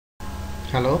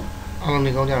Hello အားလုံး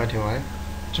နေကောင်းကြပါထင်ပါတယ်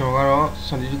ကျွန်တော်ကတော့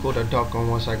sandiducode.com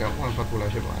website က one fact ကိုလာ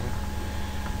ဖြစ်ပါတယ်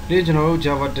ဒီကျွန်တော်တို့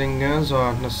Java သင်ခန်းစာ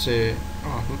20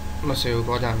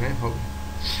ကိုကြမယ်ဟုတ်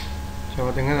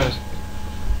Java သင်ခန်းစာ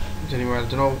ဒီမှာ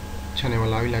ကျွန်တော် channel မှာ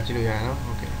လာပြီးလာကြည့်လို့ရရနော်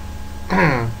okay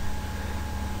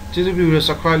ကျေးဇူးပြုပြီး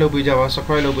subscribe လုပ်ပေးကြပါ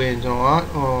subscribe လုပ်ပေးရင်ကျွန်တော်က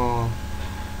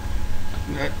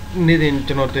နေ့စဉ်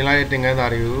ကျွန်တော်တင်လိုက်တဲ့သင်ခန်းစာ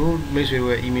တွေကိုမိတ်ဆွေ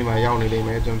တို့ရဲ့ email မှာရောက်နေလိမ့်မ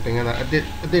ယ်ကျွန်တော်သင်ခန်းစာအသစ်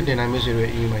တင်တိုင်းမိတ်ဆွေတို့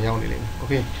ရဲ့ email မှာရောက်နေလိမ့်မယ်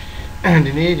okay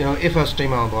ဒီနေ့ကျွန်တော် if else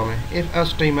statement ကိုသွားမယ် if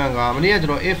else statement ကမနေ့ကကျွ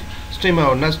န်တော် if statement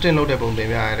ကို nesting လုပ်တဲ့ပုံသင်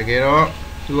ပြရတယ်တကယ်တော့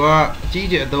သူကအကြီး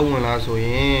ကျယ်အသုံးဝင်လာဆိုရ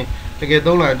င်တကယ်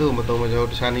သုံးလိုက်သူ့ကိုမသုံးမကျွန်တော်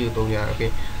တခြားနည်းကိုသုံးကြရတယ် okay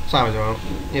စမယ်ကျွန်တော်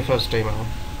if else statement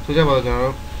ကိုဆိုကြပါတော့ကျွန်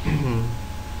တော်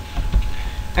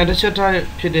antecedent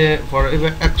ဖြစ်တဲ့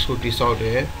variable x ကိုတိစောက်တ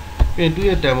ယ်ပြီးရင်သူ့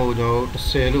ရဲ့တန်ဖိုးကိုကျွန်တော်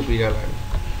10လို့ပေးရလိုက်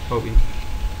ဟုတ်ပြီ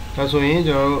ဒါဆိုရင်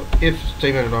ကျွန်တော် if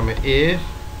statement ကိုတော့မယ်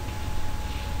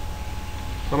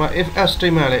if else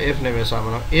statement လည်း if နဲ့ပဲစမှာ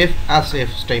နော် if as if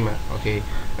statement okay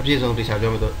အပြည့်စုံတိကျ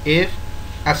ပြောမယ်ဆို if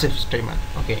as if statement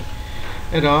okay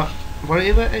အဲ့တော့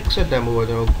variable x တန်ဖိုးကို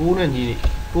ကျွန်တော်9နဲ့ညီ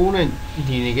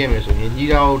နေခဲ့မယ်ဆိုရင်ညီ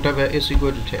တာကို double is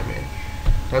equal to ထည့်မယ်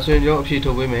ဒါဆိုရင်ကျွန်တော်အဖြေ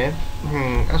ထုတ်ပေးမယ်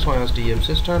s1stm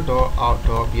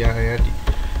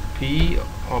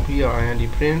system.out.print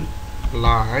print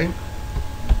line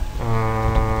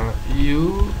you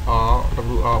are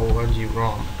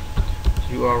wrong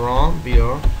you are wrong ပြီး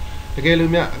တော့တကယ်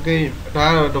လို့မြတ်ဒါက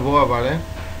တော့တဘောကပါလဲ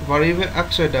variable x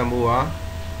တန်ဖိုးက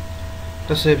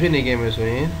10ဖြစ်နေခဲ့မယ်ဆို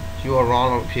ရင် you are wrong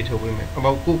လို့အဖြေထုတ်ပေးမယ်အ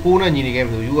ပေါင်း9နဲ့ညီနေခဲ့မ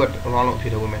ယ်ဆို you are wrong လို့အဖြေ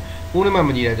ထုတ်ပေးမယ်9နဲ့မှမ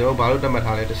ညီတာကျွန်တော်ဘာလို့တတ်မှတ်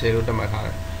ထားလဲ10လို့တတ်မှတ်ထားတ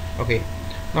ယ် okay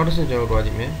နောက်တစ်ဆင့်ကျွန်တော်တွားကြ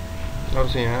ည့်မယ်နောက်တ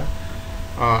စ်ဆင့်က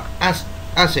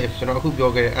as if ကျွန်တော်အခု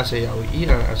ပြောခဲ့တဲ့ as ရအောင်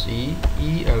ELS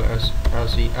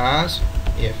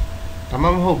if ဒါမှ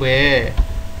မဟုတ်ပဲ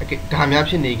ဒါများ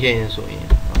ဖြစ်နေခဲ့ရင်ဆိုရင်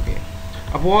okay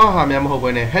အပေါ်ကဟာများမဟုတ်ဘဲ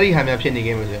နဲ့ဟဲ့ဒီဟာများဖြစ်နေ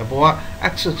ခဲ့မယ်ဆိုရင်အပေါ်က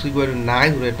x = 9ဆို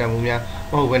တဲ့တန်ဖိုးများ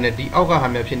မဟုတ်ဘဲနဲ့ဒီအောက်ကဟာ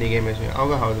များဖြစ်နေခဲ့မယ်ဆိုရင်အောက်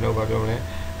ကဟာကိုကျွန်တော်ဘာပြောမလဲ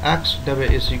x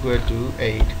double is equal to 8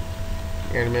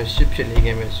အဲ့ဒီမှာ10ဖြစ်နေ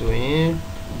ခဲ့မယ်ဆိုရင်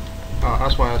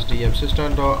s1stm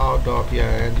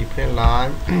system.out.print print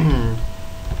line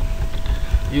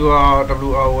you are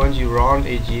wrong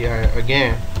agi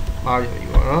again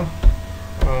you are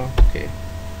okay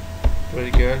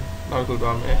very good now go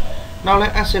down now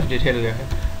let as if တွေထည့်လို့ရတယ်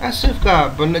as if က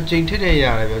ဘယ်နှကြိမ်ထည့်ရ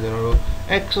တယ်ပြောကျွန်တော်တို့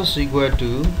x is equal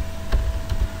to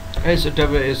s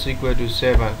double is equal to 7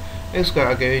 x က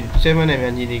အကယ်7နဲ့မြ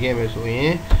န်ညီနေခဲ့မယ်ဆိုရ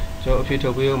င်ကျွန်တော်အဖြေထု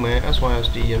တ်ပေးဦးမယ်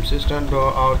s1stm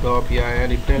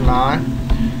system.out.print print line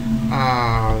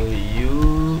you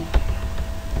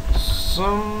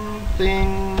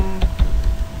something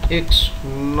x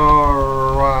not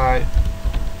right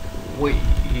with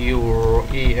your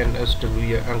answ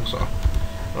answer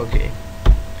okay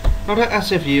now that as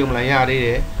if ရေးဦးမလားရသေးတ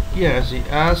ယ် yes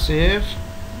as if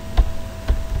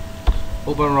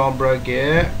open round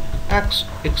bracket x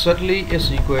exactly is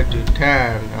equal to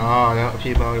 10အ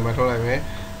ဖြေပေါင်းဒီမှာထုတ်လိုက်မယ်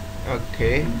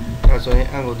okay ဒါဆိုရင်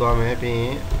n ကိုသွားမယ်ပြီးရ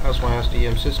င်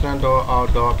s1stm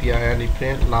system.out.print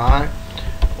print line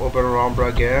open round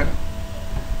bracket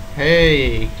hey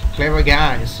clever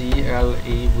guy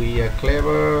CLEV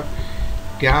clever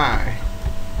guy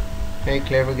hey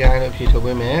clever guy လို့အဖြေထုတ်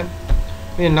ပေးမယ်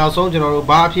ပြီးရင်နောက်ဆုံးကျွန်တော်တို့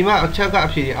ဘာအဖြေမှအချက်ကအ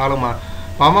ဖြေတွေအားလုံးမှာ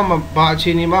ဘာအခြေ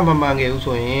အနေမှမမှန်ခဲ့ဘူး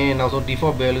ဆိုရင်နောက်ဆုံး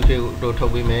default value တွေကိုထု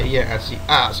တ်ပေးမယ် ESC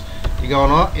as ဒီကောင်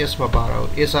တော့ is မပါတော့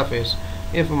is of is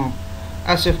if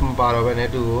as if မပါတော့ဘဲနဲ့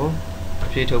သူ့ကိုအ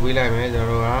ဖြေထုတ်ပေးလိုက်မယ်ကျွန်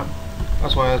တော်တို့က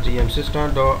s1stm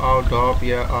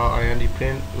system.out.print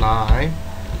print line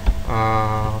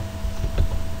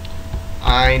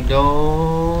I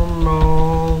don't know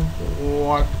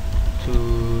what to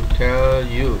tell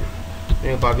you ဒီ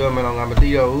ဘာပြောမှန်းတော့ငါမသိ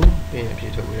တော့ဘူးပြီးရင်အဖြေ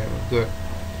ထုတ်ပေးလိုက်မယ် good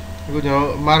အခုကျွန်တော်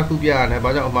အမှားတစ်ခုပြရတယ်ဘာ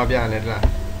ကြောင့်အမှားပြရလဲတလား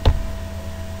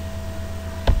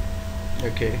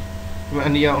okay ဒီမှာ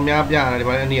အနီအောင်အများပြရတယ်ဒီ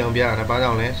မှာလည်းအနီအောင်ပြရတယ်ဘာ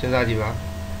ကြောင့်လဲစဉ်းစားကြည့်ပါ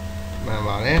မှန်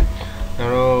ပါတယ်ကျွန်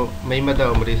တော်တို့ main method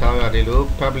ကိုမတိဆောက်ရတယ်လို့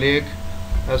public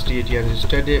string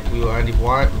static void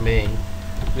void main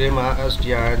ဒီမှာ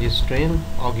string string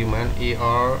argument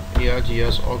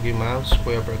args argument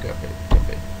square bracket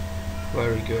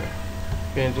very good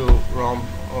ပြန်သူ round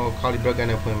curly bracket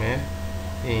နဲ့ဖွင့်မယ်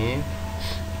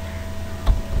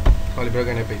curly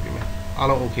bracket နဲ့ပိတ်ပြီးမယ်အား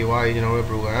လုံး okay ဝါရေးကျွန်တော်တို့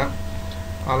program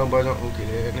အားလုံးဘာကြောင့် okay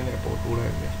လဲနည်းနည်းပို့တိုးလို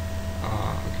က်မယ်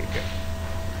okay ကဲ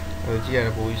ကြည့်ရ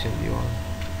တဲ့ပို့ပြီးရှင်းပြပါ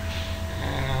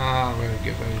very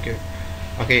good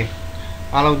okay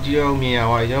အားလုံးကြည့်အောင်မြင်ရ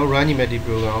ပါကျွန်တော် run ကြည့်မယ်ဒီ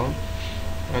program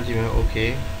run ကြည့်မယ်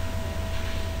okay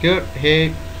good hey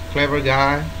clever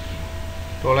guy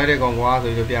တော်လိုက်တဲ့ကောင်ကွာ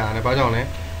ဆိုပြီးပြရတယ်ဘာကြောင့်လဲ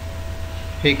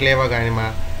hey clever guy ဒီမှာ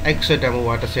x တန်ဖိုး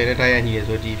က10နဲ့တိုက်ရိုက်ညီရ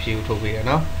ဆိုဒီဖြေကိုထုတ်ပေးရ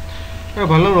နော်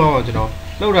အဲ့ဘာလို့တော့ကျွန်တော်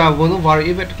လောက်တာဘုံဆုံး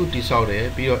variable တစ်ခုတိဆောက်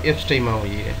တယ်ပြီးတော့ if statement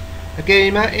ကိုရေးတယ်အကယ်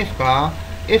၍ if က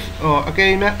if အကယ်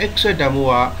၍ x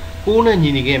တန်ဖိုးက6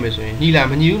နဲ့ညီနေခဲ့မယ်ဆိုရင်ညီလား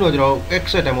မညီဘူးတော့ကျွန်တော် x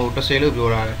တန်ဖိုးကို10လို့ပြော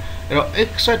တာလေအဲ့တော့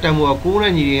x တန်ဖိုးက6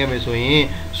နဲ့ညီနေခဲ့မယ်ဆိုရင်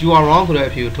you are wrong ဆိုတဲ့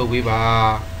အဖြေကိုထုတ်ပေး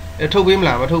ပါထုတ်ပေးမ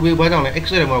လားမထုတ်ပေးဘာကြောင့်လဲ x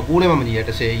တန်ဖိုးက6နဲ့မှမညီ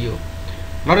တဲ့10ကြီး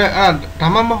ကိုနောက်တော့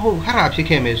အဲ့ဒါမှမဟုတ်ဟာဖြစ်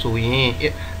ခဲ့မယ်ဆိုရင်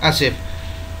as if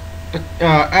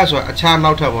အဲ့ဆို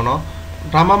အခြားနောက်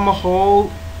ထပ်ပေါ့နော်ဒါမှမဟု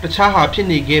တ်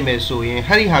တခြားဟာဖြစ်နေခဲ့မယ်ဆို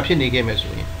ရင်ဟာဟာဖြစ်နေခဲ့မယ်ဆို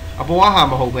ရင်အပေါ်ဟာ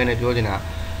မဟုတ်ဘဲနဲ့ပြောချင်တာ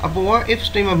အပေါ်က if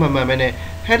statement မှန်မှန်ပဲ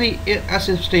နဲ့ဟာဒီ as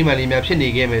if statement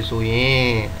လေးများဖြစ်နေခဲ့မယ်ဆို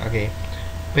ရင် okay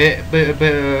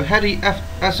ဘယ်ဟာဒီ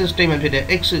as if statement ဖြစ်တဲ့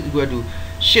x equal to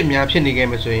 8များဖြစ်နေ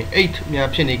ခဲ့မယ်ဆိုရင်8များ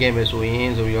ဖြစ်နေခဲ့မယ်ဆိုရ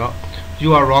င်ဆိုပြီးတော့ you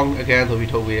are wrong again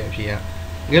ဆိုပြီးထုတ်ပေးတဲ့အဖြေက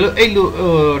တကယ်လို့8လို့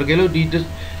တကယ်လို့ဒီ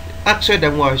access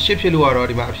တန်ဖိုးက8ဖြစ်လို့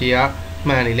ကတော့ဒီမှာအဖြေ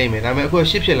ကမှန်နေလိမ့်မယ်ဒါပေမဲ့အခု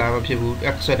8ဖြစ်လာမှဖြစ်ဘူး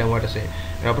access တန်ဖိုးက10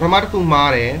အဲ့တော့ပထမ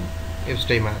တစ်ခုမှားတယ် if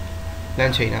statement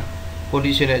လမ်းချိန်တာ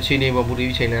condition နဲ့အခြေအနေပေါ်မူ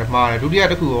တည်ပြီးချိန်လဲမှားတယ်ဒုတိယ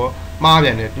တစ်ခုရောမှားပြ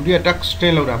န်တယ်ဒုတိယ text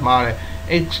string လောက်တာမှားတယ်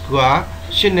x က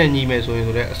8နဲ့ညီမယ်ဆိုရင်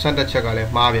ဆိုတော့စံတက်ချက်ကလ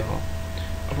ည်းမှားပြန်အောင်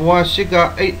အပေါ်က8က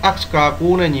 8x က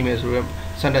9နဲ့ညီမယ်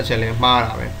ဆိုတော့စံတက်ချက်လည်းမှား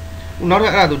တာပဲနောက်ထ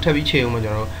ပ်အဲ့ဒါဆိုထပ်ပြီးချိန်အောင်မှာ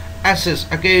ကျွန်တော်တို့ access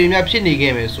အကယ်၍များဖြစ်နေ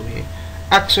ခဲ့မယ်ဆိုရင်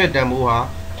access တန်ဖိုးဟာ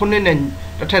9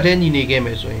နဲ့တစ်ထပ်တည်းညီနေခဲ့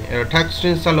မယ်ဆိုရင်အဲ့တော့ text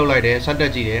string ဆက်လုပ်လိုက်တယ်စံတ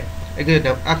က်ကြည့်တယ်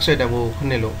access တန်ဖိုး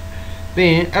9လို့ပြီး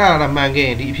ရင်အဲ့ဒါမှန်ခဲ့ရ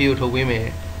င်ဒီအဖြေကိုထုတ်ပေးမယ်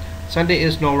Sunday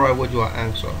is not right with your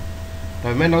answer ဒါ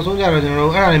ပေမဲ့နောက်ဆုံးကြတော့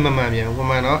ကျွန်တော်တို့အဲ့ဒါလေးမမှန်ပြန်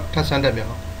ဘူးမှန်တော့ထပ်ဆန်း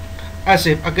တက်ပြန်အောင် as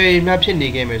if အကယ်၍များဖြစ်နေ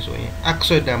ခဲ့မယ်ဆိုရင်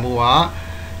access တန်ဖိုးက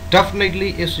definitely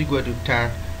is equal to 10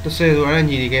 10ဆိုရ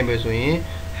တဲ့ညီနေခဲ့မယ်ဆိုရင်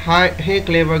hey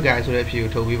clever guy ဆိုတဲ့အဖြေ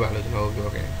ကိုထုတ်ပေးပါလို့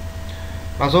ကျွန်တော်တို့ပြောခဲ့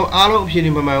နောက်ဆုံးအားလုံးအဖြေ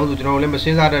တွေမမှန်ဘူးဆိုကျွန်တော်တို့လည်းမ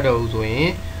စဉ်းစားတတ်တော့ဘူးဆိုရင်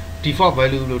default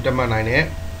value လို့တတ်မှတ်နိုင်တဲ့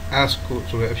ask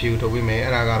ဆိုတဲ့အဖြေကိုထုတ်ပေး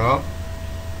မယ်အဲ့ဒါကတော့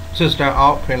system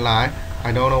out print line I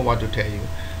don't know what to tell you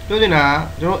ပြောချင်တာ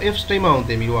ကျွန်တော် if statement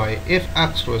ကိုသင်ပြီးတော့ if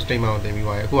x ဆိုတဲ့ statement ကိုသင်ပြီး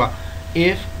တော့အခုက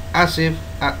if as if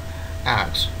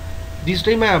x ဒီ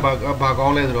statement ကဘာကော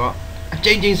င်းလဲဆိုတော့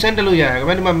အချိန်ချင်းစမ်းတက်လို့ရတယ်ဒါ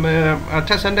ပေမဲ့ဒီမှာ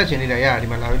ထပ်စမ်းတက်ချင်နေတာရတယ်ဒီ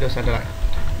မှာလာပြီးတော့စမ်းတက်လိုက်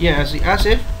as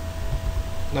if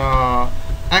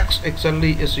x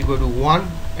exactly is equal to 1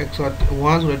 x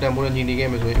 1ဆိုတဲ့တန်ဖိုးနဲ့ညီနေ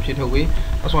ခဲ့မယ်ဆိုရင်အဖြစ်ထုတ်ပြီး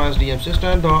SYSDM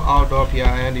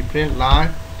system.out.println print line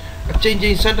အချိန်ချ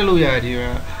င်းစမ်းတက်လို့ရတယ်ဒီ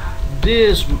မှာ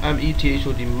This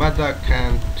method the method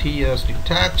can tears the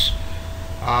text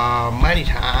many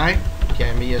time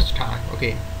can be as time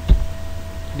okay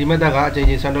ဒီ method ကအ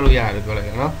ချိန်ချင်းစမ်းတက်လို့ရတယ်လို့ပြောလိုက်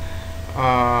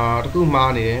တယ်နော်တခု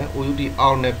မှားနေတယ် OUT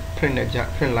out နဲ့ print နဲ့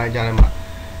print line ကြားထဲမှာ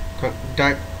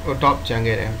dot ကျန်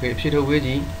ခဲ့တယ် okay ဖြစ်ထုတ်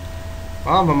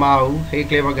ဝေးကြီးဘာမှမမှားဘူး hey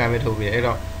clever guy ပဲထုတ်ပေးတယ်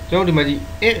အဲ့တော့ကျွန်တော်ဒီမှာကြည့်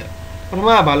ပထ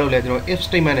မကဘာလုပ်လဲကျွန်တော် if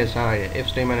statement နဲ့စမ်းလိုက်တယ် if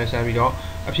statement နဲ့စ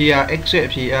မ်းပြီးတော့အဖြေက x ရဲ့အ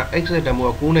ဖြေက x ရဲ့တန်ဖိုး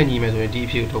က9နဲ့ညီမယ်ဆိုရင်ဒီ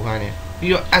အဖြေကိုထုတ်ခိုင်းတယ်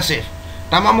ပြီးတော့ as if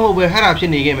ဒါမှ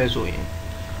မဟုတ်ပဲဟာတာဖြစ်နေခဲ့မယ်ဆို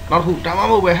ရင်နောက်တစ်ခုဒါမှမ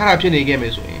ဟုတ်ပဲဟာတာဖြစ်နေခဲ့မ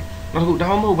ယ်ဆိုရင်နောက်တစ်ခုဒါ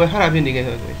မှမဟုတ်ပဲဟာတာဖြစ်နေခဲ့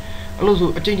ဆိုရင်အဲ့လို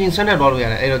ဆိုအချိန်ချင်းစမ်းတက်သွားလို့ရ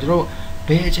တယ်အဲ့တော့ကျွန်တော်ဘ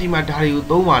ယ်အချိန်မှဒါတွေကို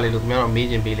သုံးပါလဲလို့ခင်ဗျားတို့မေး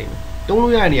ချင်ပေးလိမ့်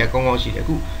မယ်သုံးလို့ရတဲ့နေရာကောင်းကောင်းရှိတယ်အ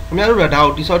ခုခင်ဗျားတို့ကဒါ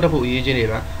ကိုတိဆောက်တတ်ဖို့အရေးကြီးတယ်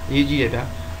ဗျာအရေးကြီးတယ်ဗျာ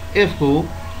if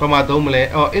ကိုဘာမှသုံးမလဲ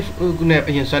if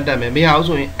နဲ့အရင်စမ်းတက်မယ်မရဘူး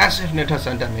ဆိုရင် as if နဲ့ထပ်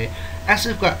စမ်းတက်မယ် as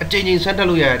if ကအချိန်ချင်းစမ်း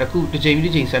တက်လို့ရတယ်တခုတစ်ချိန်ပြီး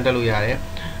တစ်ချိန်စမ်းတက်လို့ရတယ်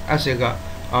as if က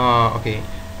okay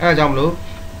အဲ့ဒါကြောင့်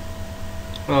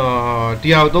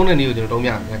မလို့ဒီအောင်သုံးတဲ့နည်းကို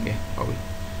ကျွန်တော်သုံးပြမယ်ကဲဟုတ်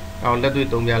ပြီအောင်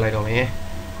လက်တွေ့သုံးပြလိုက်တော့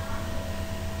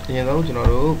မယ်အရင်ဆုံးကျွန်တော်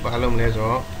တို့ဘာလုပ်မလဲဆို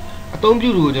တော့အသုံးပြု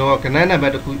သူကိုကျွန်တော်ကဏ္ဍနံပါ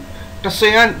တ်တစ်ခု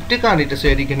10ကနေ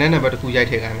10ဒီကဏ္ဍနံပါတ်တစ်ခုရိုက်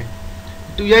ထည့်ခိုင်း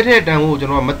မယ်သူရိုက်ထည့်တဲ့တန်ဖိုးကိုကျွန်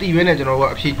တော်ကမသိဘဲနဲ့ကျွန်တော်ကအ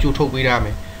ဖြေကြိုထုတ်ပေးရမ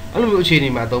ယ်အဲ့လိုမျိုးအခြေအနေ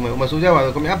မှာသုံးမယ်ဥပမာ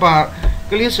ဆိုကြပါစို့ခင်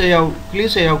ဗျာပါကလေး10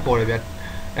ယောက်ပေါ်တယ်ဗျ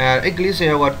အဲ့ကလေး10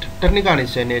ယောက်ကတစ်နှစ်ကနေ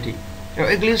10နှစ်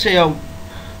အထိအဲ့ကလေး10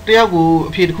ယောက်တယောက်ကို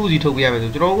အဖြေတစ်ခုစီထုတ်ပေးရမယ်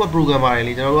ဆိုကျွန်တော်တို့က programmer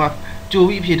တွေလေကျွန်တော်တို့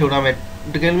ကကြိုပြီးအဖြေထုတ်ထား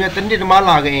မယ်တကယ်လို့တစ်နှစ်တမ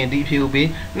လာခဲ့ရင်ဒီအဖြေကိုပေး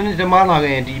နှစ်နှစ်တမလာ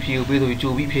ခဲ့ရင်ဒီအဖြေကိုပေး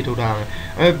ဆိုပြီးကြိုပြီးအဖြေထုတ်ထား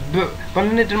မယ်ဘယ်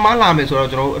နှစ်တမလာမယ်ဆိုတော့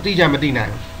ကျွန်တော်တို့အတိအကျမသိ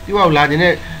နိုင်ဘူးပြီးတော့လာခြ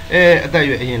င်းနဲ့အသက်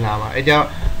အရွယ်အရင်လာပါအဲကြောင့်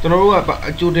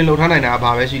ကျွန်တော်တို့ကအကြိုတင်လုပ်ထားနိုင်တာ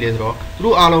ဘာပဲရှိလဲဆိုတော့သူ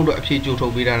တို့အားလုံးတို့အ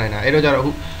ဖြေကြိုထုတ်ပေးထားနိုင်တာအဲ့တော့ကြတော့အခု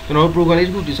ကျွန်တော်တို့ program လေးတ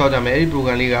စ်ခုတည်ဆောက်ကြမယ်အဲ့ဒီ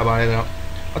program လေးကဘာလဲ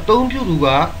ဆိုတော့အသုံးပြုသူက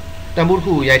တန်ဖိုးတစ်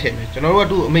ခုကိုရိုက်ထည့်မယ်ကျွန်တော်တို့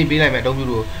ကသူ့အမိန့်ပေးလိုက်မယ်အသုံး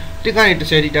ပြုသူကိုတစ်ကနေ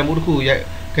10ဒီတန်ဖိုးတစ်ခုကိုရိုက်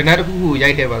ကဏ္ဍတစ်ခုကို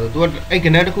ရိုက်ထည့်ပါဆိုသူကအဲ့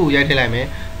ကဏ္ဍတစ်ခုကိုရိုက်ထည့်လိုက်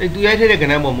မယ်အဲ့သူရိုက်ထည့်တဲ့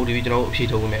ကဏ္ဍပေါ်မူတည်ပြီးကျွန်တော်တို့အဖြေ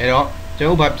ထုတ်ပေးမယ်အဲ့တော့ကျွန်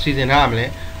တော်တို့ဘာစီစဉ်ထားရမလဲ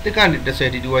တစ်ကနေ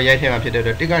10ဒီသူကရိုက်ထည့်မှာဖြစ်တဲ့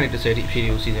အတွက်တစ်ကနေ10ဒီအဖြေ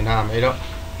တွေကိုစီစဉ်ထားရမယ်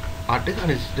အဲ့တော့တစ်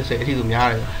ကနေ10အထိဆိုများ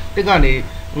တယ်တစ်ကနေ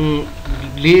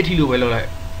4အထိလို့ပဲလုပ်လိုက်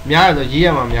များတယ်ဆိုရေးရ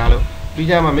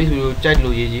မှာများလို့ပြီးကြမှာမိတ်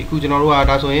ဆွေတို့ကြိုက်လို့ရေးကြီးအခုကျွန်တော်တို့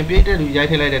ကဒါဆိုရင်ပြည့်တဲ့လူရိုက်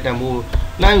ထည့်လိုက်တဲ့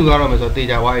တန်ဖိုးလမ်းယူရတော့မယ်ဆိုတော့တေ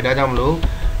ချာသွားပြီဒါကြောင့်မလို့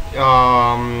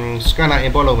scanner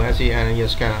import လုပ်မယ်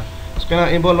scan scanner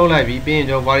import လုပ်လိုက်ပြီးရင်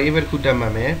ကျွန်တော် variable တစ်ခုတက်မှတ်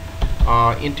မယ်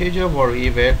integer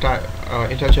variable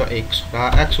integer x ဒါ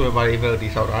x ဆိုတဲ့ variable တိ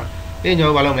ဆောက်တာပြီးရင်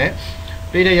ကျွန်တော်ဘာလုပ်မလဲ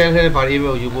ပြည်တဲ့ရိုက်ထည့်တဲ့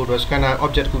variable ယူဖို့အတွက် scanner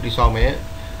object ခုတည်ဆောက်မယ်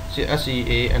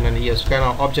SCANNER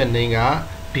scanner object name က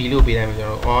b လို့ပေးလိုက်မယ်ကျွန်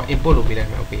တော် input လို့ပေးလိုက်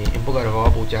မယ် okay input က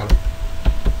တော့ပို့ကြလို့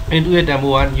input ရဲ့တန်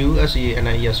ဖိုးက new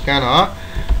SCANNER scanner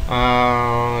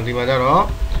ဒီမှာကျတော့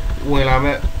ဝင်လာ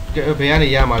မဲ့ဘယ်ကနေ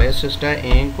ရမှာလဲ system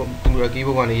in computer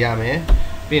keyboard ကနေရမယ်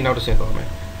ပြီးနောက်တစ်ဆင့်သွားမယ်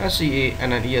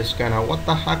SCANNER scanner what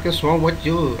the heck is wrong with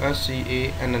you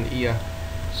SCANNER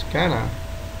scanner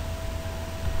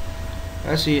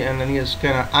SCANNER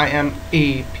scanner I am a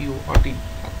PORT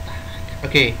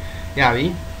okay ရပြီ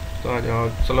ကျွန်တော်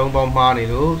စလုံးပေါင်းမှားနေ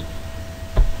လို့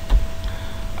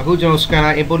အခုကျွန်တော်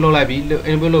scanner input လုပ်လိုက်ပြီ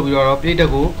input လုပ်ပြီးတော့ပြည်တ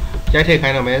က်ကိုရိုက်ထည့်ခို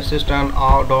င်းတော့မယ် system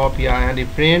out.print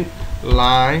print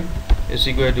line is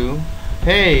equal to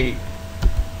hey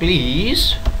please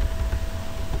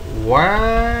why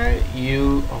you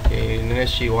okay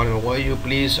next she want why you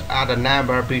please add a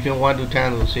number between 1 to 10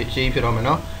 to say ဖြစ်တော့မယ်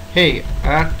နော် hey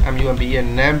add MUMP ရဲ့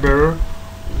number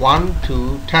 1 to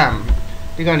 10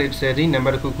ဒီကနေ30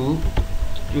 number တစ်ခုခု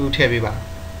ယူထည့်ပေးပါ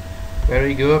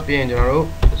very good ပြီးရင်ကျွန်တော်တို့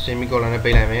semicolon နဲ့ပိ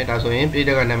တ်လိုက်မယ်ဒါဆိုရင်ပြည်တ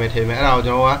က်ကနာမည်ထည့်မယ်အဲ့ဒါကို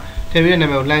ကျွန်တော်ကထည့်ပေးတဲ့နာ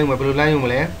မည်ကိုလှမ်းယူမယ်ဘယ်လိုလှမ်းယူမ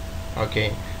လဲ okay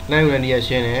လှမ်းယူတဲ့နေရာ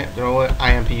ရှင်းတယ်ကျွန်တော်တို့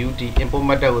IMPUT input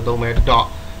method ကိုသုံးမယ် dot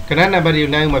ခဏ number တွေ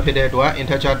လှမ်းယူမှာဖြစ်တဲ့အတွက်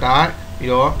integer type ပြီး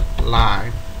တော့ line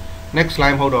next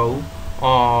line မဟုတ်တော့ဘူး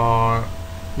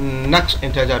next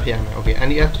integer ဖြစ်ရမယ် okay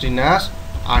next next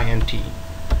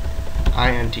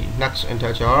int next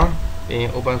integer ပြီးရ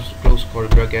င် open close curly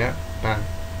bracket bang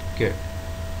good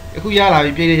အခုရလာ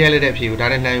ပြီပြည်တဲ့ရိုက်လိုက်တဲ့အဖြေကိုဒါ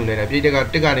နဲ့နှမ်းယူလိုက်တာပြည်တဲ့က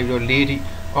1ကနေပြီးတော့4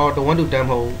ထိ1 to 10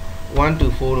မဟုတ်1 to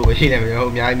 4လို့ပဲရေးလိုက်မယ်ကျွန်တော်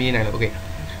အများကြီးမြင်နိုင်လို့ okay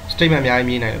statement အများကြီး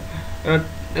မြင်နိုင်လို့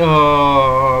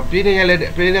ပြည်တဲ့ရိုက်လိုက်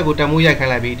ပြည်တဲ့ကိုတန်ဖိုးရိုက်ခို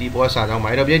င်းလိုက်ပြီဒီဘောစာကြောင်းမှာ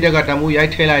အဲ့တော့ပြည်တဲ့ကတန်ဖိုးရို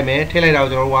က်ထည့်လိုက်မယ်ထည့်လိုက်တာကို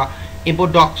ကျွန်တော်တို့က input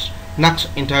docs next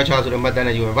integer ဆိုတဲ့ method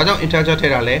နဲ့ယူမယ်ဘာကြောင့် integer ထ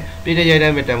ည့်တာလဲပြည်တဲ့ရိုက်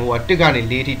တဲ့တန်ဖိုးက1ကနေ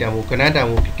4ထိတန်ဖိုးကဏ္ဍတန်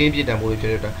ဖိုးကိန်းပြတန်ဖိုးတွေဖြ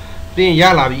စ်တဲ့အတွက်ပြီးရင်ရ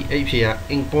လာပြီအဲ့ဒီဖြေက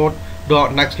import dot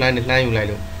next line နဲ့လှမ်းယူလိုက်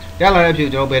လို့ရလာတဲ့ဖြေ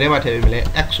ကိုကျွန်တော်ဘယ်ထဲမှာထည့်ပေးမလဲ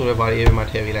x ဆိုတဲ့ variable မှာ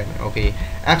ထည့်ပေးလိုက်မယ် okay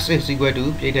x is equal to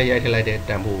ပြည်တဲ့ရိုက်ထည့်လိုက်တဲ့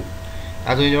တန်ဖိုး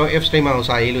အဲဆိုရင်ကျွန်တော် if statement ကို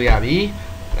စာရေးလို့ရပြီ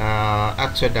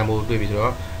x တန်ဖိုးတွေ့ပြီဆို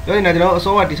တော့ပြောရင်ကျွန်တော်အ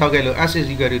စောကတိဆောက်ခဲ့လို့ x is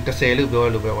equal to 10လို့ပြော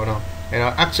လို့ပဲပေါ့နော်အဲ့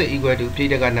တော့ x is equal to ပြည်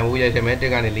တဲ့ကတန်ဖိုးရိုက်ထည့်မယ်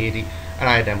1ကနေ4ထိအဲ့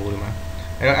ဒါရဲ့တန်ဖိုးဒီမှာ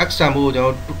အဲ့တော့ x တန်ဖိုးကိုကျွန်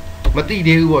တော်မသိ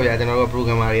သေးဘူးပေါ့ဗျာကျွန်တော်တို့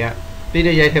programmer တွေကပြည်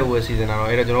တဲ့ရိုက်ထည့်ဖို့စီစဉ်တာတော့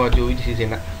အဲ့တော့ကျွန်တော်ကကြိုပြီးစီစဉ်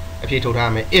တာအဖြေထုတ်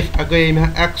ထားမယ် if အကယ်၍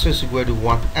 x is equal to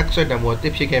 1 x တန်ဖိုး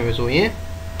1ဖြစ်ခဲ့မယ်ဆိုရင်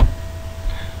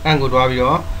အဲ့ကိုတွားပြီး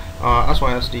တော့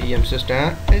SYSDEM system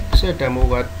x တန်ဖိုး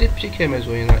က1ဖြစ်ခဲ့မယ်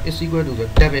ဆိုရင်တော့ is equal to ဆို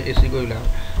double is equal to လာ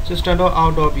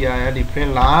system.out.print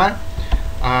print line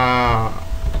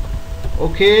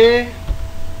okay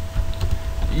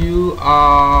you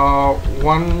are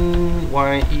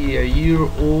 1 year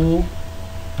old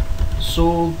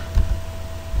so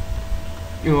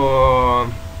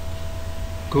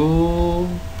go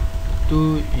to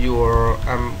your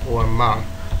mark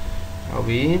ဟုတ်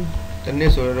ပြီတန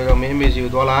ည်းဆိုတော့မင်းမေစီ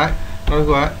ကိုသွားလိုက်နောက်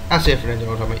က asif နဲ့ကျွန်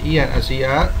တော်ထားမယ်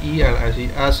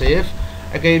asif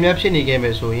အကယ်၍ဖြစ်နေခဲ့မ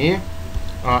ယ်ဆိုရင်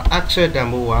access တန်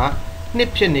ဖိုးက2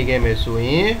ဖြစ်နေခဲ့မယ်ဆိုရ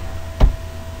င်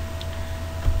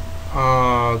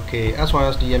okay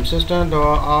SYSDM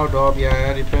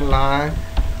system.out.print print line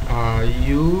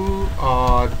you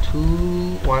are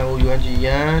 2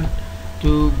 young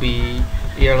to be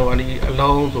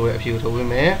alone ဆိုတဲ့အဖြေကိုထုတ်ပေး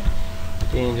မယ်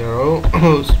ပြီးရင်ကျွန်တော်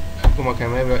တို့ကိုမခံ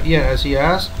မဲ့ပြီးတော့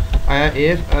ENSCS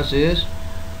IF assist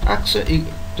x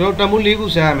ကျွန်တော်တမှု၄ခု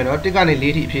စားရမယ်နော်1ကနေ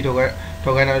4ထိအဖြေထုတ်ခို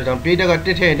င်းတော့ကျွန်တော်ပြည်တက်က1ထ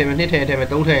ည့်ရင်ထည့်မယ်2ထည့်ရင်ထည့်မယ်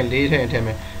3ထည့်ရင်4ထည့်ရင်ထည့်မ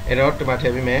ယ်အဲ့တော့ဒီမှာထ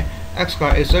ည့်ပေးမယ် x က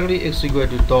exactly x equal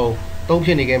to 3ဖြ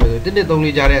စ်နေခဲ့မယ်ဆို1 2 3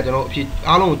 4ကြားတဲ့ကျွန်တော်အဖြေ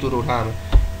အားလုံးကိုကြိုးထုတ်ထားရမယ်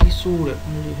ဒီဆိုးတဲ့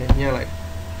မျိုးလေးညှက်လိုက်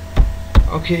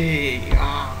okay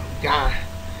god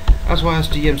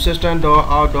SYSDM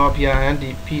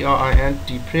system.out.print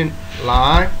print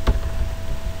line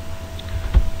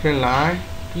print line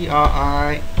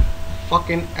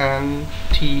fucking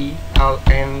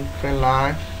NTLN print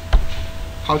line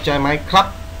เข้าใจไหมครับ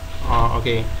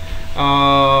okay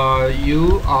you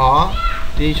are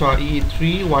D3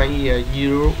 1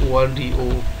 year 1 DO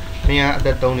မင်းကအသ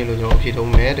က်3နှစ်လို့ကျွန်တော်အဖြေထု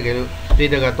တ်မယ်တကယ်လို့ပြည်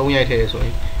တက်က3ရိုက်ထည့်တယ်ဆိုရ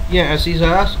င်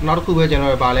ENSCS နောက်တစ်ခုပဲကျွန်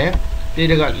တော်ပါလဲပြည်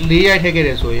တက်က4ရိုက်ထည့်ခဲ့တ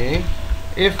ယ်ဆိုရင်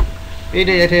if ပြည်တ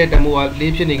က်ရိုက်ထည့်တဲ့တမိုးက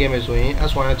4ဖြစ်နေခဲ့မယ်ဆိုရင်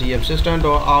SYSDM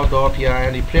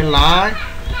system.out.print print line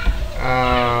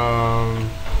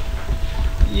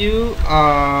you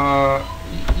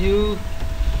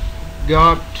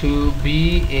got to be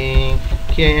in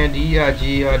GRD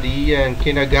and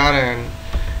kindergarten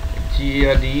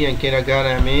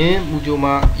မင်းမူဂျို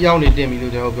မှာရောက်နေတင်ပြီ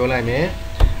လို့ကျွန်တော်ပြောလိုက်မယ်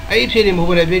အဲ့ဒီအဖြေတွေမ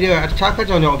ဟုတ်ဘဲနဲ့ပြည်တက်ကအခြားခက်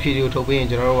ကြောင်ကြောင်အဖြေတွေကိုထုတ်ပေးရင်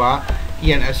ကျွန်တော်တို့က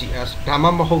ENSCS ဒါမှ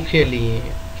မဟုတ်ခဲ့လျင်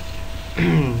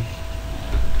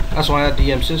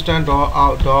SYSDM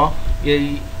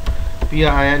system.out.print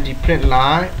print print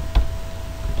line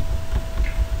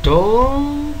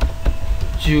don't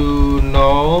you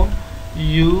know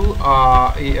you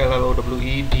are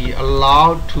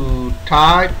allowed to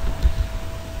type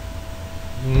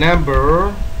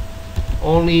number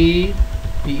only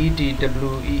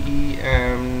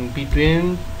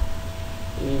between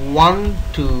 1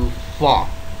 to 4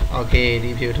 okay ဒီ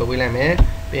ဖြေထုတ်ပေးလိုက်မယ်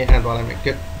ပြင်အန်သွားလိုက်မယ်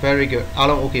good very good အား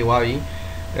လုံး okay ပါပြီ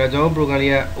အဲ့တော့ကျွန်တော် program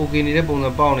လေးက okay နေတဲ့ပုံစံ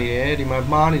ပေါက်နေတယ်ဒီမှာ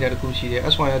မှားနေတာတစ်ခုရှိတယ်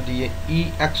SYSD ရဲ့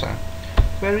EX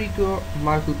very good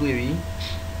မှားခုတွေ့ပြီ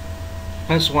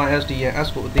SYSD ရဲ့ S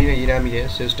ကိုအသေးနဲ့ရေးထားမိတယ်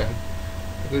system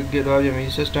good တော့ပြန်ပြီ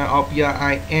system of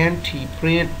print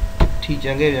print ထီကျ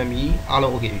န်ခဲ့ပြန်ပြီအား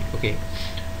လုံး okay ပြီ okay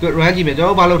good run ကြည့်မယ်ကျွန်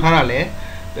တော်ဘာလုပ်ထားတာလဲ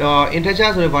integer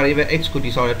ဆိုတဲ့ variable x ကိုတ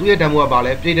ည်ဆောက်တယ်သူရဲ့တန်ဖိုးကဘာ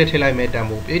လဲပြည့်တဲ့ထည့်လိုက်မယ်တန်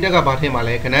ဖိုးပြည့်တဲ့ကဘာထည့်မှာ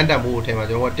လဲခဏတန်ဖိုးကိုထည့်မှာ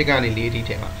ကျွန်တော်က1ကနေ4အထိထ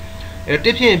ည့်မှာအဲ့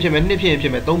တော့1ဖြစ်ရင်ဖြစ်မယ်2ဖြစ်ရင်ဖြ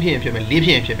စ်မယ်3ဖြစ်ရင်ဖြစ်မယ်4ဖြ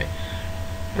စ်ရင်ဖြစ်မယ်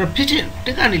အဲ့တော့ဖြစ်ချင်း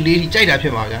1ကနေ4အထိကြိုက်တာဖြ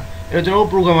စ်မှာဗျာအဲ့တော့ကျွန်တော်တို့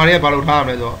programmer တွေကဘာလုပ်ထားရမ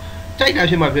လဲဆိုတော့ကြိုက်တာ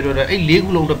ဖြစ်မှာဖြစ်တော့အဲ့4ခု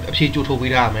လုံးအဖြေကြိုထုတ်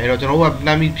ပေးထားရမယ်အဲ့တော့ကျွန်တော်တို့က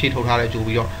နှမ်းပြီးဖြေထုတ်ထားတယ်ကြို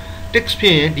ပြီးတော့ text ဖြ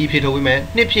စ်ရင်ဒီဖြေထုတ်ပေးမယ်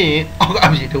2ဖြစ်ရင်အောက်ကအ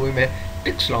ဖြေထုတ်ပေးမယ်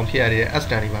text လောင်ဖြစ်ရတယ် s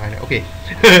တန်နေပါနဲ့ okay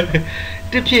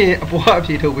 1ဖြစ်ရင်အပေါ်ကအ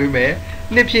ဖြေထုတ်ပေးမယ်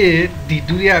2ဖြစ်ရင်ဒီ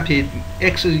ဒုတိယအဖြေ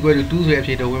x = 2ဆိုတဲ့အ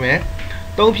ဖြေထုတ်ပေးမယ်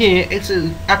3ဖြစ်ရင် x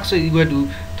 =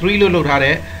 3လို့လုပ်ထားတ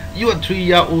ယ် you are 3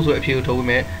 year old ဆိုတဲ့အဖြေကိုထုတ်ပေး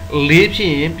မယ်4ဖြစ်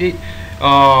ရင်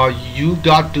you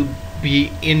got to be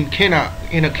in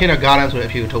a kindergarten ဆိုတဲ့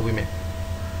အဖြေကိုထုတ်ပေးမယ်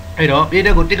အဲ့တော့ပြည်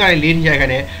တဲ့ကို1ကနေ4ထိရိုက်ခို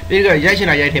င်းတယ်ပြည်တဲ့ကရိုက်ချင်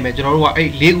တာရိုက်ထည့်မယ်ကျွန်တော်တို့ကအဲ့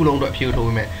4ခုလုံးအတွက်အဖြေကိုထုတ်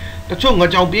ပေးမယ်တချို့င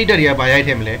ကြောင်ပြည်တဲ့တွေကဘာရိုက်ထ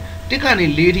ည့်မလဲ1ကနေ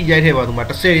4ထိရိုက်ထည့်ပါသူမှာ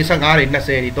10တွေ15တွေ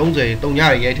20တွေ30တွေ3ည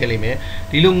တွေရိုက်ထည့်လိမ့်မယ်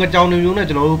ဒီလိုငကြောင်မျိုးနဲ့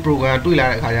ကျွန်တော်တို့ program တွေ့လာ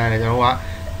တဲ့အခါကျရင်ကျွန်တော်တို့က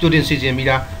ကြိုတင်စီစဉ်ပြီး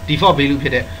သား default value ဖြ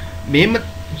စ်တဲ့ main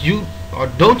you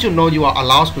don't you know you are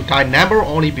allowed to type number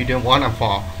only between 1 and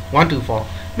 4 1 to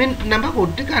 4 main number ကို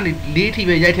1ကနေ4ထိ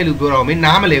ပဲရိုက်ထည့်လို့ပြောတော့မင်း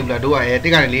နားမလဲဘူးလားတို့က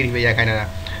1ကနေ4ထိပဲရိုက်ခိုင်းတာ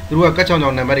သူတို့ကကတ်ချောင်းချော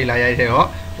င်း number တွေလာရိုက်ထည့်တော့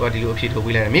သူကဒီလိုအဖြေထုတ်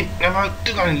ပေးလိုက်တယ်မင်း number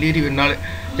 1ကနေ4ထိပဲနား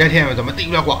ရိုက်ထည့်ရမယ်ဆိုတော့မသိ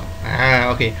ဘူးလားကွာ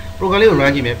okay program လေးကို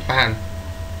run ကြည့်မယ်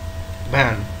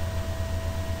ban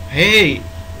hey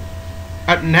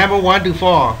at number 1 to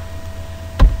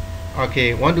 4 okay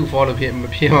 1 to 4လို့ဖြစ်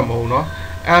မှာမဟုတ်เนาะ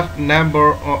f number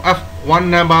or f1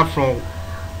 number from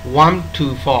 1 to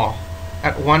 4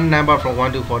 at 1 number from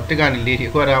 1 to 4တက်ကနေ4ထိ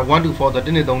အခုက1 to 4ဆို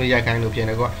1နဲ့3လေးရိုက်ခိုင်းလို့ဖြစ်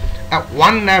နေကွာ at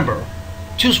 1 number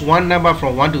choose 1 number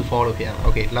from 1 to 4လို့ဖြစ်ရမှာ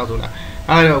okay လောက်ဆိုလား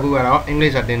အဲ့တော့အခုကတော့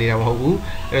English တင်နေတာမဟုတ်ဘူး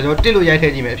အဲ့တော့1လို့ရိုက်ထ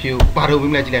ည့်ကြည့်မယ်အဖြေကိုပါထုတ်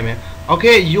ပြီးမှကြည့်လိုက်မယ်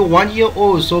okay you 1 year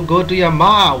old so go to your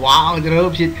ma wow ကျွန်တော်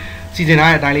တို့ဖြစ်စီစဉ်ထား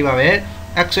တဲ့အတိုင်းလေးပါပဲ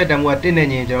accept တန်ဖိုးက1နဲ့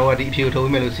ညင်ကျွန်တော်တို့ကဒီအဖြေကိုထုတ်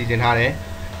ပြီးမယ်လို့စီစဉ်ထားတယ်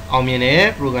အောင်မြင်တယ်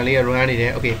program လေးက run နေတ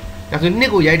ယ် okay ဒါဆို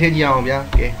2ကိုရိုက်ထည့်ကြည့်အောင်ဗျာ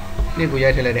okay 2ကိုရို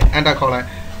က်ထည့်လိုက်တယ် enter ခေါက်လိုက်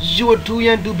you are too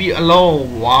young to be alone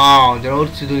wow ကျွန်တော်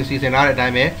တို့စီစဉ်ထားတဲ့အတို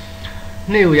င်းပဲ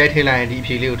2ကိုရိုက်ထည့်လိုက်ရင်ဒီအ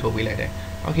ဖြေလေးကိုထုတ်ပေးလိုက်တယ်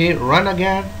okay run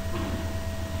again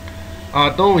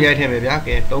 3ကိုရိုက်ထည့်မယ်ဗျာ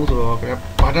okay 3ဆိုတော့ခင်ဗျာ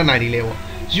ဘာတက်နိုင်ဒီလဲပေါ့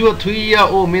you are 3 year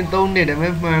old မင်း3နှစ်တယ်မ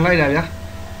င်းမှန်လိုက်တာဗျာ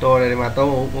တော်တယ်ဒီမှာ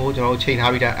3ကိုကျွန်တော်တို့ချိန်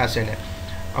ထားပြီးသား asset နဲ့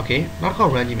okay နောက်တစ်ခေါ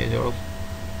က် run ကြည့်မယ်ကျွန်တော်တို့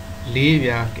4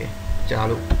ဗျာ okay ကြာ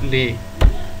လို့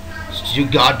4 you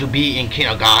got to be in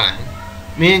kindergarten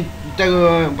မင်းတက်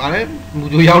ဗါလဲမူ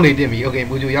ဂျိုရောက်နေတင်ပြီ okay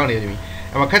မူဂျိုရောက်နေပြီ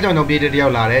အဲ့မှာခက်ကြောင်ကြောင်ပြေးတဲ့တယော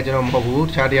က်လာတယ်ကျွန်တော်မဟုတ်ဘူးတ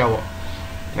ခြားတယောက်ပေါ့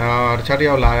တခြားတ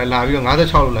ယောက်လာတယ်လာပြီးတော့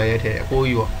56လို့လာရဲထဲအကို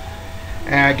ကြီးပေါ့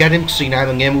get him to sing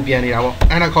ငယ်မှုပြန်နေတာပေါ့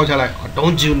အဲ့ဒါခေါက်ချလိုက်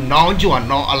don't you know you are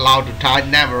not allowed to type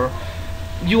never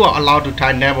you are allowed to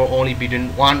type never only between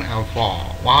 1 and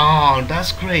 4 wow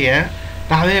that's great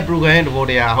ဒါပဲ program ရဲ့တဘော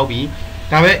တရားဟုတ်ပြီ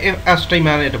ဒါပဲ if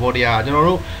statement ရဲ့တဘောတရားကျွန်တော်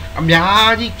တို့အ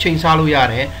များကြီးချိန်ဆလို့ရ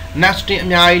တယ် nesting အ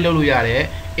များကြီးလုပ်လို့ရတယ်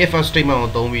if statement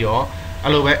ကိုသုံးပြီးတော့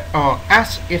အဲ့လိုပဲas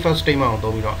if statement ကို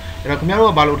သုံးပြီးတော့ကျွန်တော်ခင်ဗျား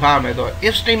တို့ကဘာလုပ်ထားရမလဲဆိုတော့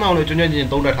if statement ကိုလည်းကျွမ်းကျွမ်းကျင်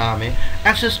သုံးတတ်ထားရမယ်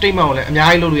as statement ကိုလည်းအများ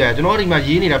ကြီးလုပ်လို့ရတယ်ကျွန်တော်ဒီမှာ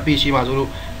ရေးနေတာ page ရှင်းပါဆိုလို့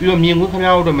ပြီးတော့မြင်ကွင်းခင်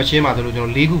ဗျားတို့တော့မရှင်းပါဆိုလို့ကျွန်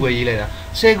တော်၄ခုပဲရေးလိုက်တာ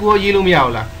10ခုရေးလို့မရ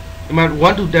ဘူးလားဒီမှာ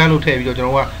1 to 10လို့ထည့်ပြီးတော့ကျွန်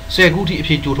တော်က10ခုထိအ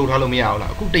ဖြေကြိုထုတ်ထားလို့မရဘူး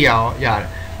လားအခု100ရောရတယ်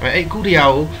အဲ့အခု100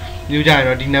ကိုမျိုးကြရင်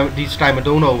တော့ဒီ style မ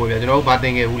တုံးတော့ဘူးဗျာကျွန်တော်တို့ဘာသ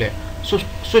င်ခဲ့ဘူးလဲ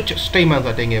switch statement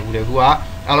ဆိုတာတင်ခဲ့ဘူးလေအခုက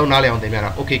အားလုံးနားလည်အောင်သင်ပြတာ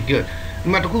okay good ဒီ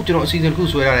မှာတခုကျွန်တော်အစီအစဉ်တစ်ခု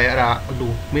ဆွဲရတယ်အဲ့ဒါအ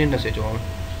လိုမိနစ်20ကျော်အောင်အဲ့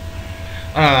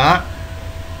ဒါ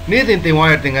နေ့စဉ်တင်သွား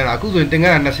တဲ့တင်ကန်းတာအခုဆိုရင်တင်က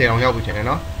န်းတာ20အောင်ရောက်ပြီထင်တယ်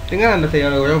နော်တင်ကန်းတာ20ရော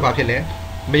က်တော့ဘာဖြစ်လဲ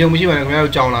မယုံမရှိပါနဲ့ခင်ဗျား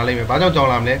တို့ကြောင်လာလိမ့်မယ်ဘာကြောင့်ကြောင်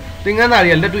လာမလဲတင်ကန်းတာ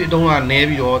တွေကလက်တွေ့အတုံးကနဲ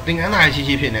ပြီးတော့တင်ကန်းတာရှိ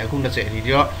ရှိဖြစ်နေအခု20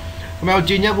ဒီတော့ခင်ဗျားတို့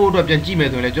ကြည်ညက်ဖို့အတွက်ပြန်ကြည့်မယ်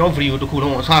ဆိုရင်လည်းကျွန်တော်ဗီဒီယိုတစ်ခု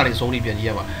လုံးအစကနေဆုံးထိပြန်ကြည့်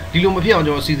ရမှာဒီလိုမဖြစ်အောင်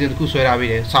ကျွန်တော်အစီအစဉ်တစ်ခုဆွဲထားပေး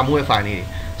တယ်စာမွေး file လေးတွေ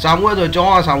စာမွေးဆိုကျော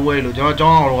င်းအောင်စာမွေးလို့ကျွန်တော်ကျော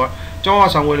င်းအော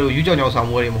င်စာမွေးလို့ယူကြောင်ကြောင်စာ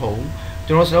မွေးတွေမဟုတ်ဘူး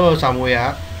ကျွန်တော်စာမွေးက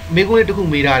မေကွန်းလေးတစ်ခု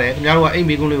မေးထားတယ်ခင်ဗျားတို့ကအဲ့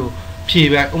မေကွန်းလေးကိုဖြေ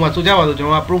ပဲဥပမာဆိုကြပါစို့ကျွန်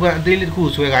တော်က program အသေးလေးတစ်ခု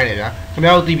ဆွဲခိုင်းတယ်ဗျာခင်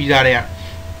ဗျားတို့သိပြီးသားတဲ့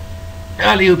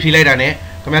အဲ့လေးကိုဖြေလိုက်တာ ਨੇ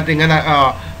ခင်ဗျားတင်ကန်းတာ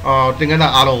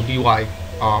အားလုံးပြီးသွားပြီ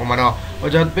ဟိုမှာတော့ ဟို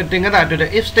ကျွန်တော်တင်ခဲ့တာအတွ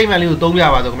က် if statement လေးကိုသုံးပြ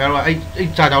ပါဆိုခင်ဗျားတို့ကအဲ့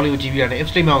စာကြောင်းလေးကိုကြည့်ပြီးရတယ် if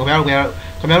statement ကိုခင်ဗျားတို့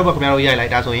ရိုက်လို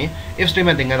က်ဒါဆိုရင် if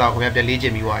statement တင်ခဲ့တာကိုခင်ဗျားပြန်လေ့ကျ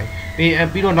င့်ပြီးသွားပြီ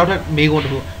ပြီးတော့နောက်ထပ်မေးခွန်းတ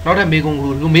စ်ခုနောက်ထပ်မေးခွန်း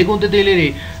ကိုမေးခွန်းသေးသေးလေးတွေ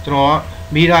ကျွန်တော်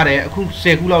မေးထားတယ်အခု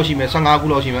10ခုလောက်ရှိမယ်15ခု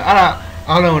လောက်ရှိမယ်အဲ့ဒါ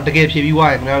အားလုံးတကယ်ဖြည့်ပြီး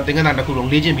သွားရင်ခင်ဗျားတို့တင်ခဲ့တာတစ်ခုလုံး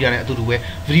လေ့ကျင့်ပြီးရတယ်အတူတူပဲ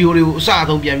ဗီဒီယိုတွေကိုအစအ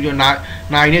ဆုံးပြန်ပြီးတော့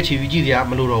နိုင်နဲ့ခြေပြီးကြည့်ကြရ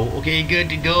မလို့တော့ဘူး okay good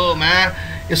to go man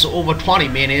it's over 20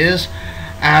 minutes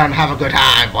and have a good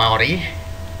time buddy